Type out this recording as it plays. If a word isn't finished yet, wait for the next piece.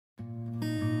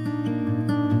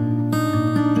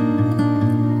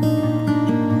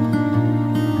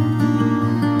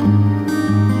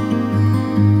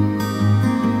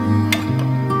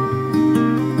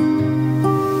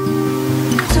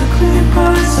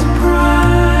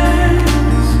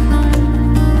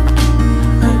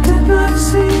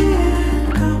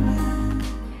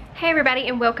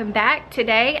welcome back.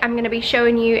 Today I'm going to be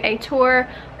showing you a tour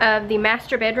of the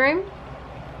master bedroom.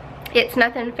 It's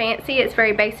nothing fancy, it's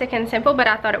very basic and simple, but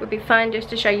I thought it would be fun just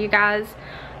to show you guys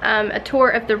a tour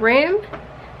of the room.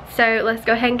 So let's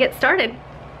go ahead and get started.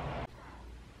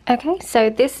 Okay,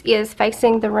 so this is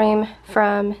facing the room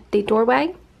from the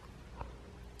doorway.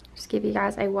 Just give you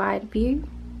guys a wide view.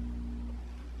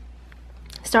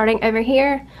 Starting over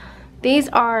here, these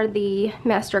are the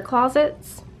master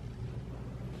closets.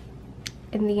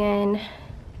 And then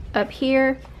up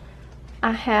here,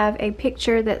 I have a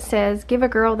picture that says, "Give a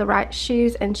girl the right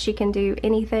shoes and she can do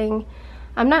anything."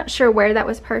 I'm not sure where that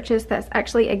was purchased. That's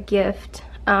actually a gift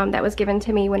that was given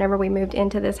to me whenever we moved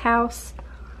into this house.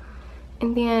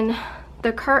 And then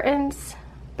the curtains,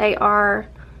 they are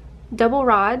double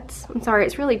rods. I'm sorry,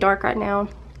 it's really dark right now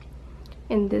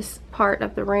in this part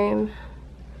of the room.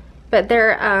 But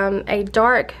they're a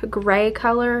dark gray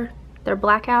color. They're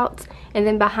blackouts. And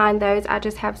then behind those, I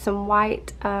just have some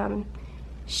white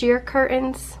sheer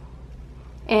curtains.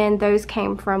 And those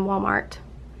came from Walmart,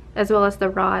 as well as the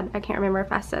rod. I can't remember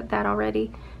if I said that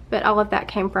already, but all of that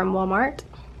came from Walmart.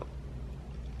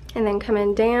 And then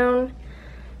coming down,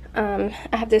 I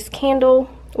have this candle,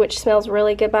 which smells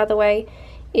really good, by the way.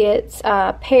 It's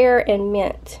pear and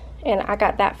mint, and I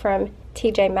got that from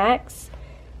Maxx.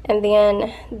 And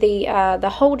then the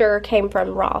holder came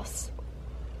from Ross.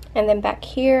 And then back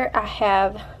here I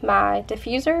have my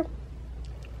diffuser.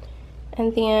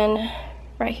 And then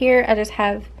right here I just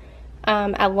have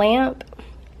a lamp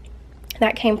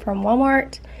that came from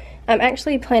Walmart. I'm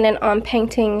actually planning on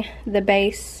painting the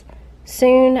base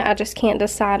soon. I just can't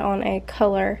decide on a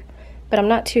color, but I'm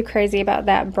not too crazy about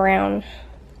that brown.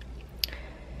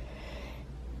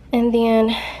 And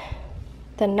then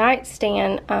the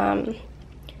nightstand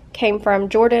came from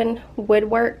Jordan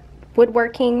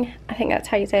Woodworking. I think that's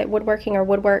how you say it, woodworking or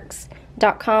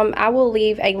woodworks.com. I will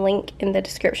leave a link in the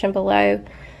description below.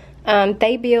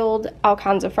 They build all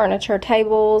kinds of furniture,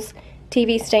 tables,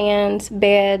 TV stands,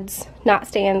 beds,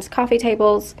 nightstands, coffee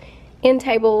tables, end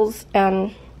tables.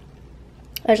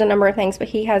 There's a number of things, but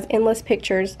he has endless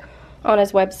pictures on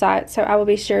his website, so I will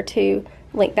be sure to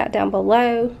link that down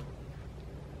below.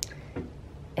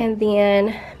 And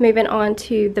then moving on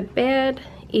to the bed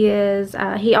is,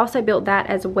 he also built that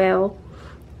as well.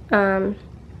 And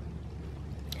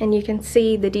you can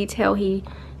see the detail he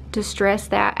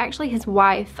distressed that. Actually, his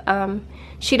wife,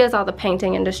 she does all the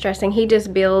painting and distressing. He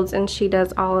just builds and she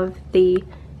does all of the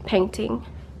painting.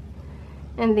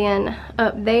 And then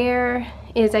up there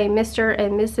is a Mr.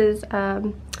 and Mrs.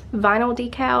 Vinyl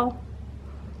decal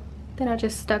that I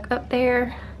just stuck up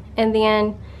there. And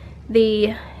then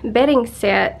the bedding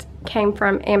set came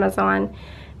from Amazon,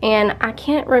 and I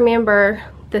can't remember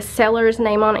the seller's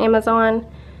name on Amazon,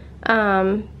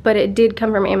 but it did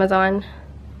come from Amazon.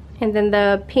 And then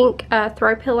the pink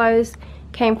throw pillows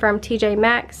came from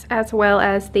Maxx, as well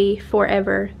as the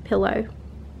Forever pillow.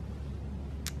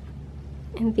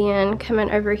 And then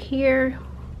coming over here,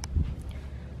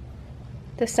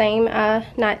 the same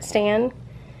nightstand,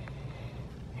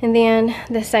 and then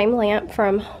the same lamp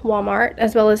from Walmart,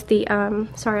 as well as the,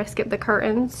 sorry I skipped the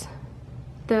curtains,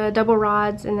 the double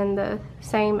rods, and then the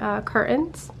same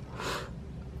curtains.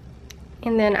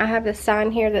 And then I have this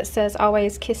sign here that says,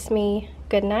 "Always kiss me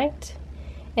goodnight,"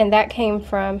 and that came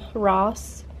from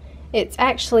Ross. It's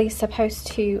actually supposed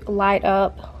to light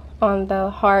up on the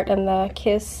heart and the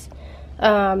kiss,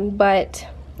 but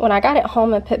when I got it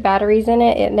home and put batteries in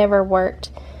it, it never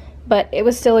worked. But it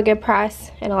was still a good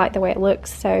price, and I like the way it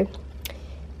looks, so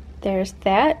there's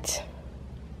that.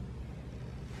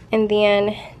 And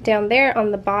then down there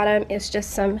on the bottom is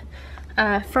just some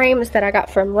frames that I got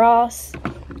from Ross,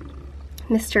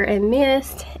 Mr. and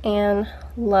Miss, and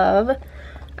Love.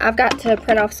 I've got to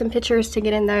print off some pictures to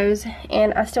get in those,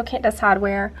 and I still can't decide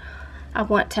where I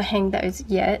want to hang those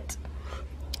yet.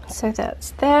 So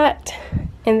that's that.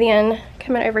 And then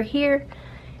coming over here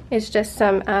is just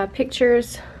some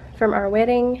pictures from our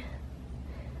wedding.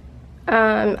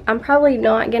 I'm probably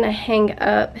not gonna hang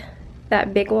up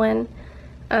that big one.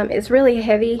 It's really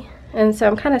heavy, and so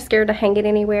I'm kind of scared to hang it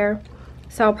anywhere.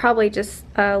 So I'll probably just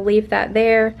leave that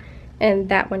there, and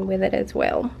that one with it as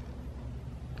well.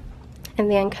 And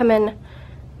then coming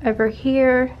over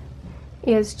here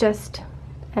is just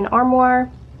an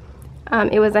armoire.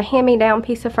 It was a hand-me-down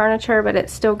piece of furniture, but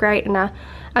it's still great, and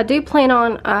I do plan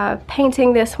on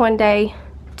painting this one day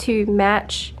to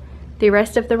match the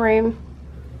rest of the room.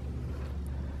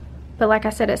 But like I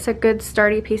said, it's a good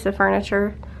sturdy piece of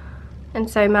furniture, and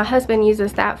so my husband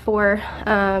uses that for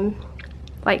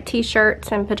like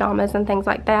t-shirts and pajamas and things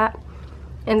like that.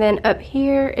 And then up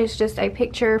here is just a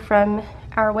picture from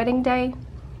our wedding day.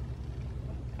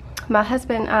 my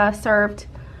husband served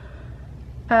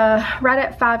right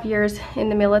at 5 years in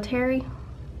the military.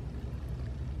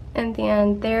 And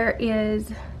then there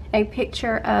is a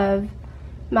picture of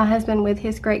my husband with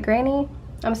his great-granny.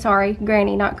 I'm sorry,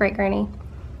 granny, not great-granny.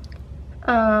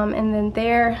 And then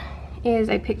there is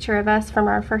a picture of us from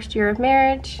our first year of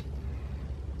marriage.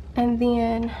 And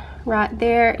then right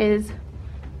there is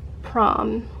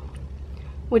prom,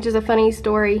 which is a funny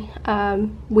story.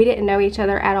 We didn't know each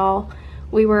other at all.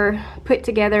 We were put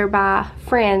together by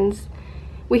friends.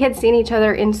 We had seen each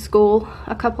other in school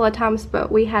a couple of times,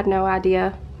 but we had no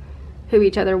idea who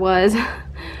each other was.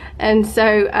 And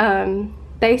so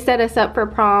they set us up for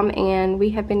prom, and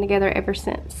we have been together ever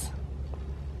since.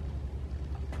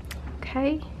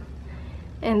 Okay,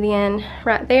 and then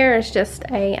right there is just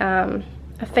a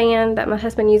fan that my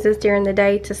husband uses during the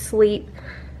day to sleep.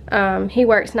 He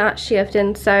works night shift,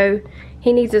 and so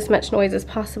he needs as much noise as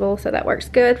possible, so that works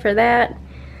good for that.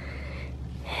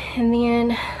 And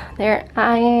then there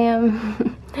I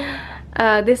am.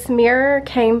 This mirror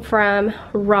came from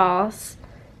Ross.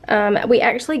 We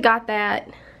actually got that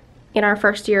in our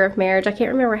first year of marriage. I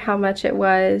can't remember how much it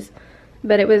was,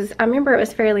 but I remember it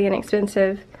was fairly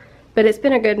inexpensive, but it's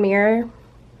been a good mirror.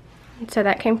 So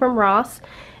that came from Ross.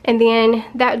 And then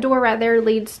that door right there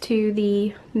leads to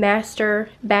the master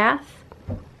bath.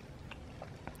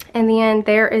 And then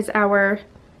there is our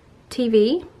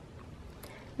TV.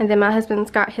 And then my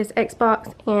husband's got his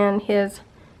Xbox and his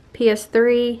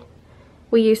PS3.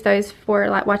 We use those for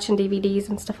like watching DVDs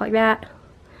and stuff like that.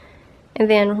 And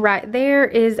then right there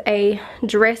is a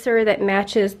dresser that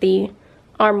matches the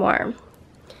armoire.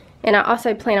 And I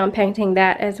also plan on painting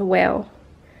that as well.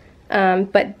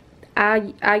 But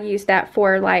I use that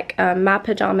for like my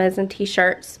pajamas and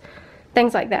t-shirts,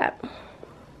 things like that.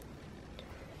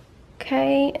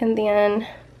 Okay, and then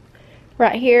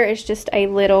right here is just a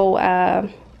little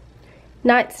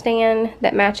nightstand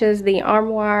that matches the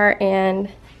armoire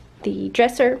and the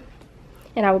dresser,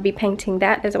 and I will be painting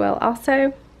that as well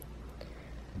also.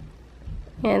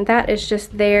 And that is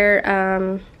just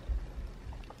there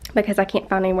because I can't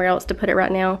find anywhere else to put it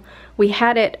right now. We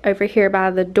had it over here by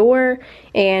the door,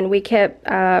 and we kept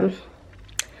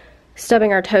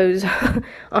stubbing our toes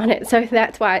on it, so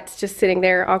that's why it's just sitting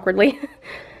there awkwardly.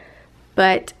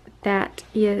 But that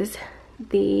is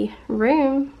the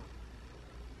room.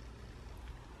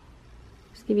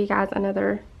 Just give you guys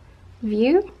another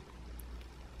view.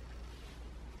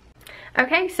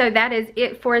 Okay, so that is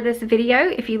it for this video.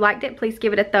 If you liked it, please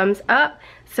give it a thumbs up.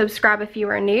 Subscribe if you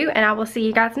are new, and I will see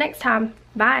you guys next time.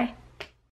 Bye.